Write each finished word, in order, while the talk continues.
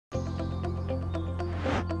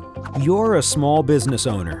You're a small business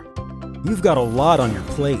owner. You've got a lot on your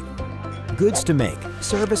plate. Goods to make,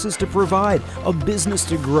 services to provide, a business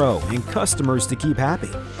to grow, and customers to keep happy.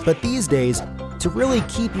 But these days, to really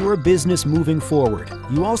keep your business moving forward,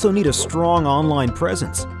 you also need a strong online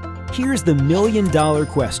presence. Here's the million-dollar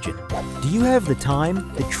question. Do you have the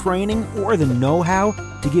time, the training, or the know-how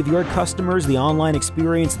to give your customers the online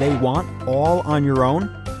experience they want all on your own?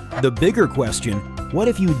 The bigger question, what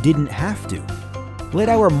if you didn't have to? Let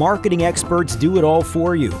our marketing experts do it all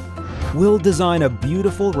for you. We'll design a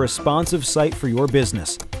beautiful, responsive site for your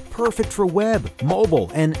business, perfect for web, mobile,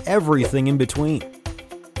 and everything in between.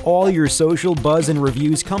 All your social buzz and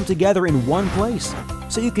reviews come together in one place,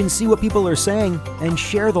 so you can see what people are saying and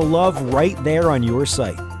share the love right there on your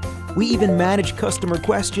site. We even manage customer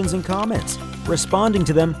questions and comments, responding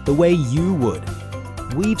to them the way you would.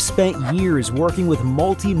 We've spent years working with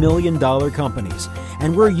multi-million-dollar companies,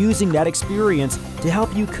 and we're using that experience to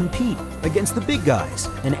help you compete against the big guys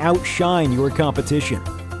and outshine your competition.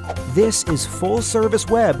 This is full-service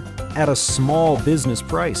web at a small business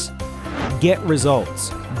price. Get results,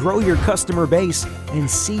 grow your customer base, and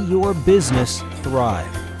see your business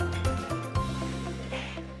thrive.